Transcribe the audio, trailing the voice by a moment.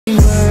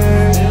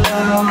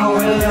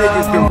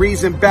The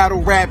reason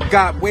battle rap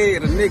got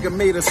weird, a nigga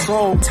made a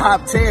song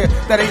top tier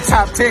that ain't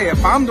top tier.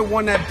 If I'm the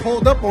one that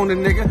pulled up on the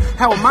nigga,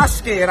 how am I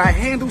scared? I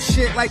handle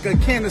shit like a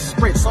can of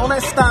spritz. All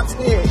that stops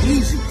here,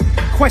 easy.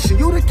 Question,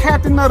 you the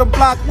captain of the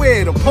block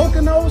where? The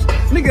Poconos?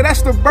 Nigga,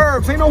 that's the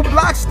burbs, ain't no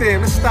blocks there.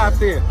 Let's stop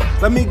there.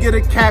 Let me get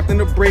a captain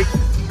to break.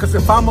 Cause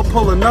if I'ma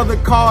pull another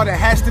card, it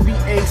has to be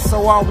ace,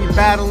 so are we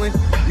battling?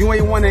 You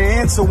ain't wanna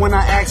answer when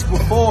I asked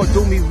before.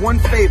 Do me one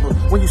favor,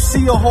 when you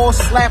see a horse,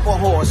 slap a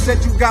horse.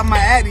 Said you got my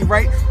addy,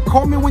 right?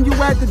 Call me when you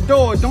at the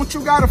door. Don't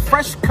you got a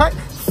fresh cut?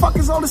 Fuck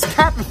is all this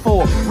capping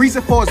for?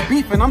 Reason for us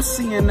beefing, I'm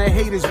seeing the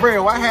hate is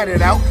real. I had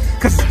it out,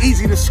 cause it's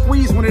easy to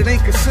squeeze when it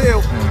ain't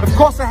concealed. Of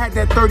course I had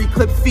that 30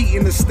 clip feet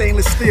in the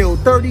stainless steel.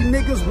 30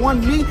 niggas,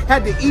 one me,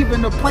 had to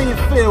even the playing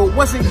field.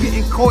 Wasn't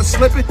getting caught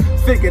slipping,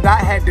 figured I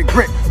had the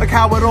grip. Look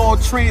how it all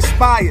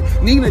transpired.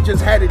 Nina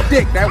just had a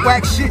dick. That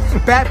whack shit,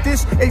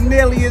 Baptist, ain't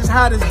nearly as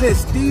hot as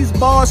this. These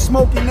bars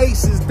smoking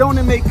aces, don't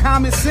it make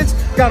common sense?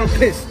 Got him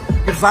pissed.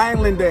 Cause I ain't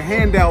lend a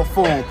handout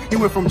for him. He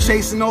went from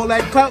chasing all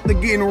that clout to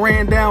getting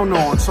ran down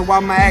on. So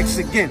I'ma ask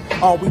again,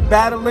 are we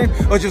battling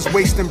or just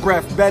wasting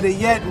breath? Better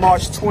yet,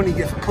 March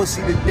 20th,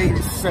 pussy the date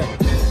is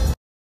set.